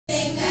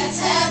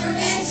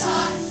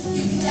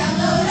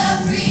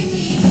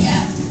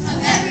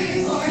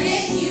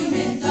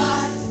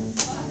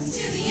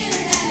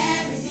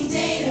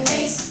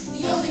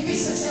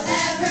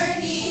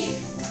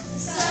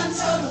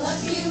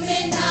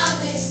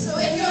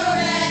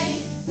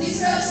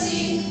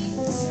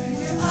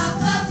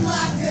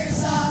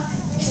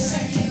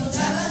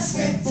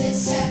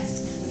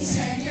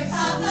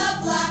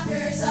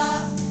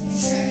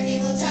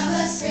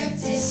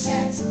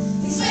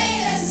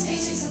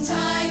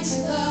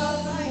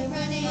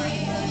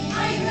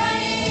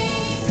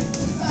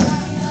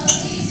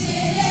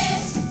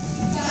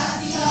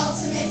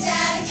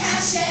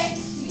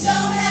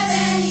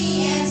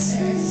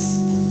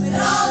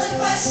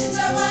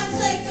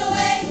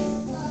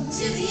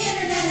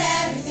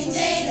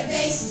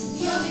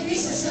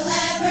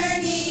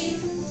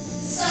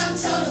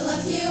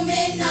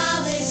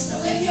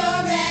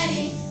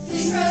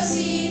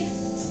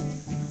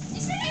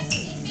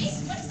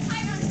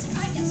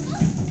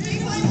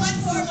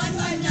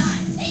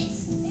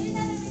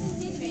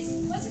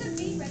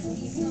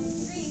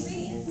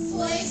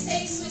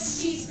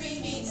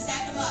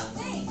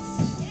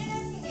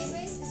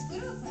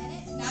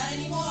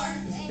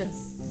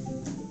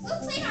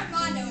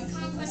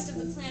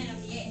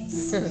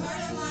Carter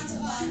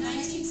Montalban,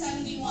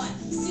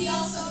 1971. See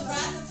also The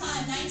Wrath of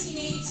Khan,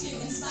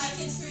 1982, and Spy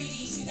Kids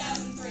 3D,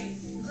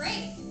 2003.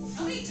 Great.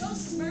 How many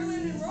toasts does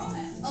Maryland and Roll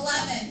have?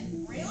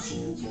 11. Really?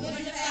 You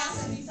wouldn't have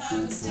asked if you thought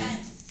it was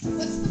 10.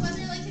 What's the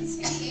weather like in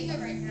San Diego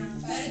right now?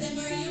 Better than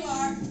where you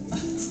are.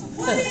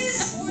 What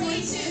is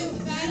 42,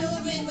 the Battle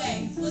of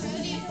Midway.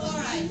 Lithium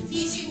chloride,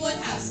 PG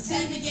Woodhouse,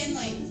 10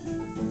 McGinley.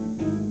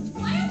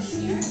 Why are we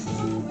here?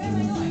 Where am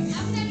I going?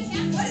 Academic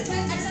camp? What is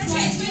that?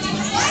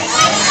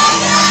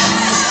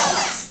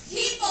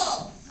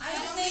 People! I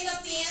don't make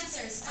up the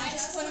answers. I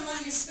just put them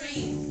on your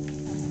screen.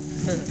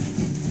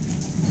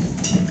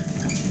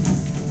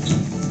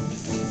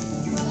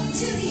 Welcome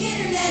to the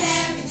Internet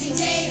Everything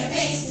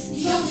Database,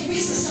 the only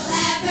resource you'll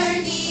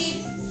ever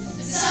need.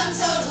 The sum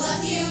total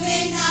of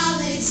human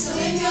knowledge, so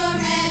if you're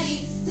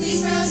ready,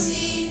 please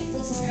proceed.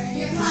 Turn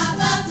your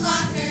pop-up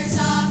blockers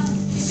off.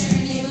 Be sure to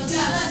enable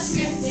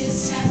JavaScript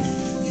is checked.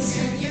 Please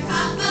turn your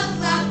pop-up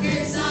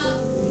blockers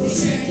off. Be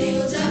sure to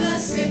enable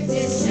JavaScript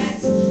is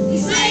checked.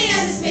 Please wait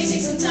as this page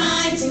takes some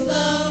time to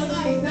load.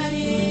 Are you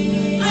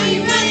ready? Are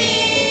you ready?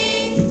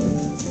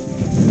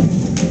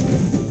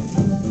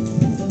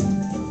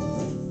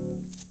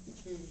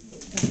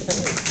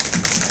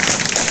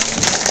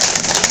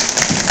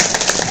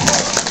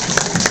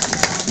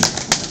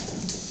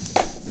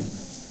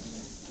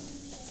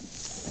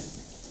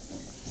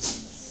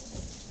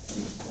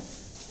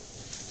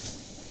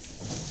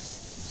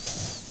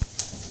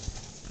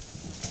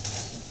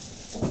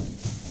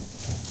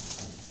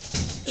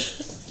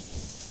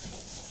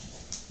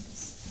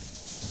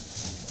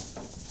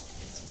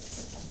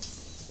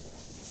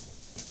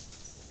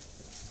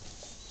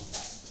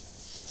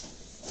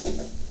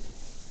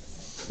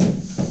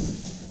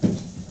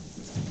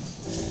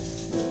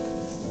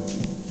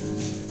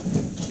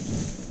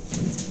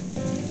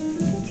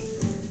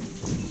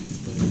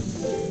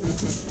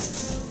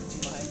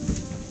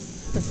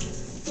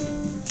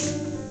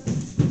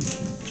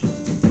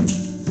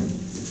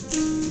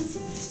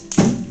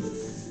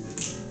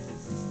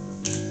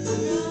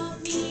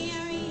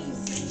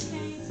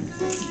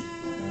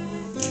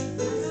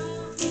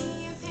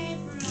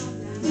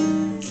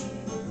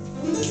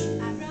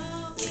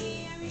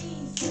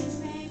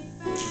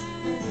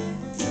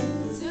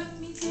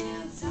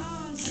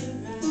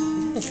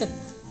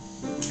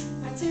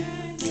 I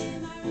turned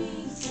in my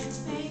research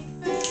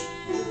paper.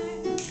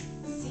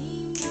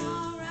 Seemed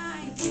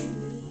alright to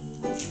me.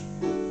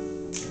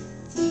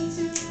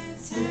 Teacher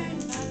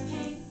returned my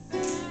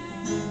paper.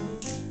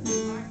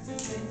 Marked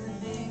it with a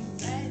big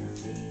red D.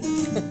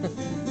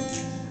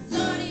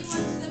 Lordy,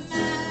 what's the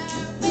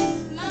matter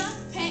with my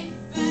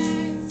paper?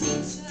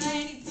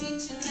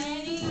 Teacher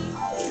lady,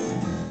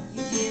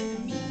 you're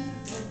giving me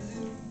the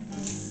blues.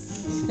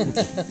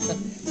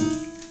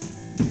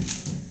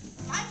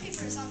 My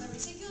paper is on the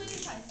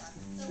reticulated python,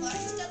 the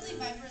largest deadly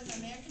viper in the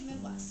American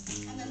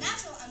Midwest, and the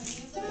natural enemy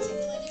of the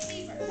reticulated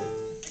beaver.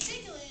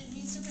 Reticulated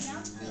means to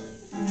pronounce clearly,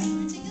 and the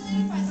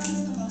reticulated python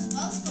is the most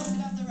well-spoken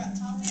of the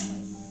reptile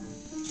family.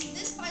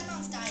 This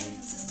python's diet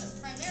consists of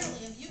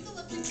primarily of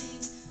eucalyptic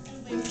leaves and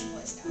waving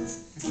Boy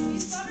Scouts. If you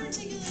spot a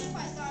reticulated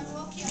python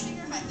while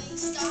camping or hiking,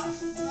 stop,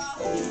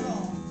 drop, and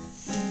roll.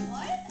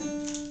 What?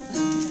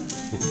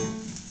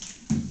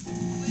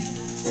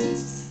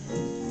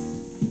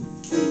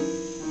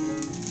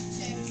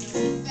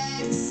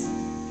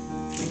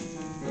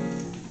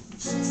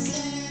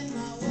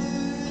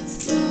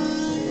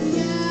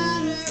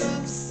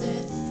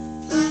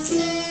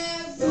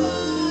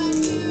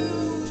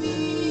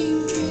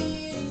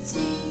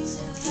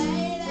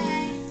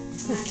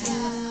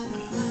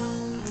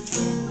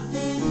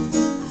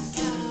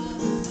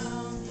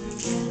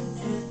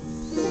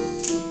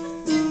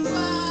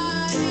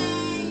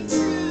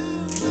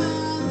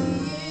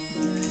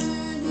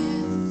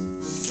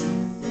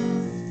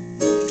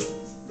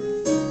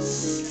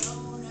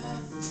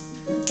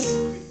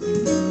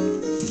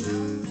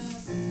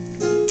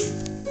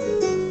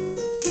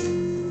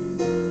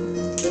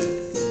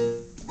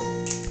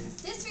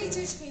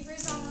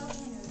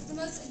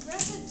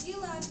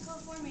 Geological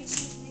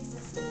formations in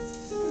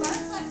existence,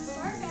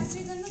 far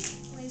faster than the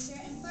glacier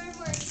and far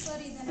more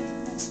exploding than a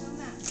conventional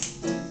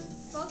mass.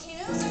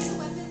 Volcanoes are the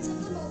weapons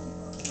of the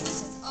multiple, which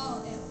is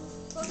all ill.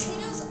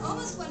 Volcanoes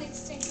almost went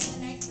extinct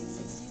in the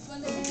 1960s when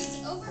the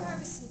hippies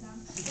over-harvested them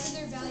for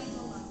their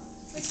valuable lava,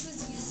 which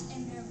was used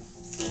in their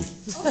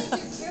lamps. Only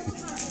through careful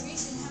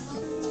conservation have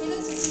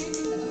volcanoes disappeared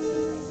from the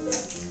ocean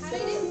plate. How'd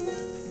I do?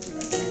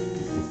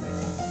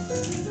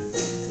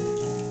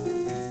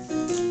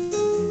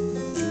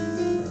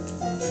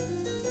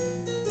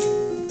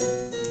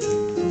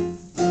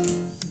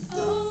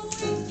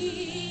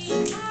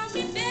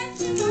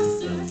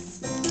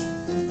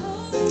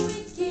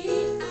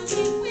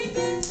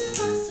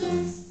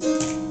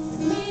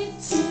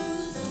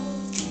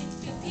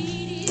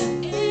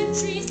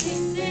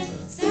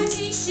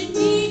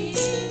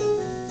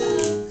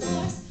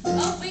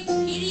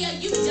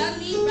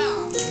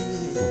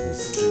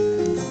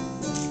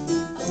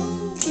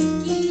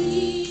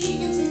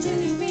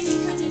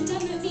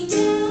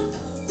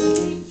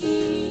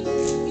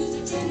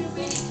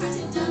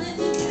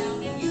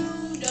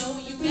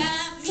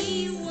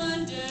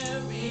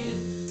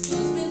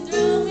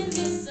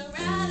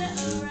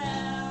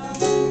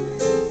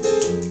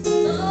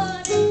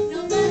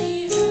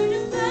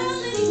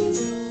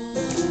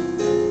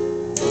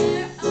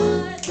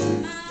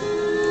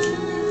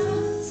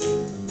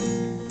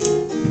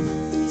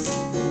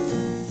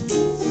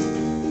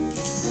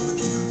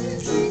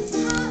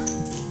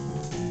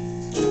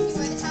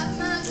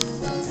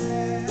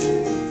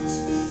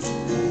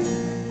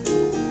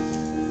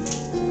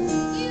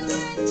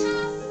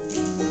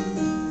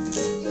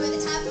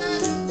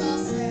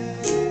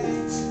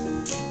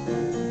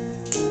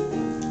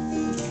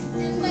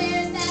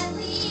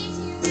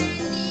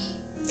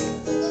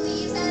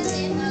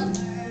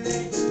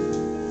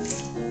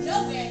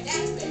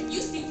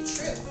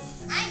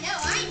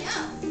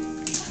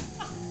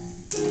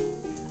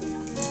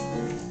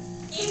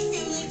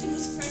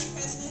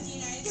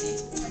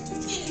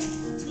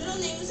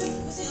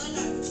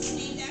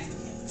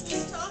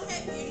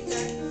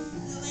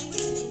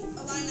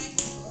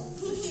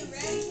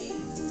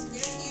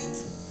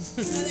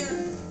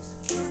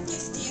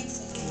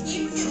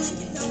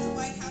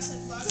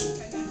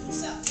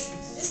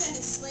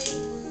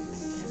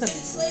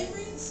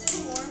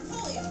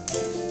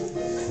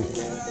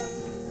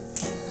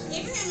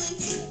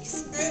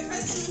 Great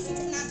president who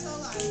could not tell a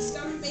lie.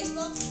 Discovered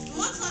baseball and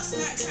once lost an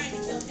eye trying to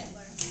kill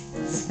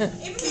Hitler.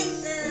 Abraham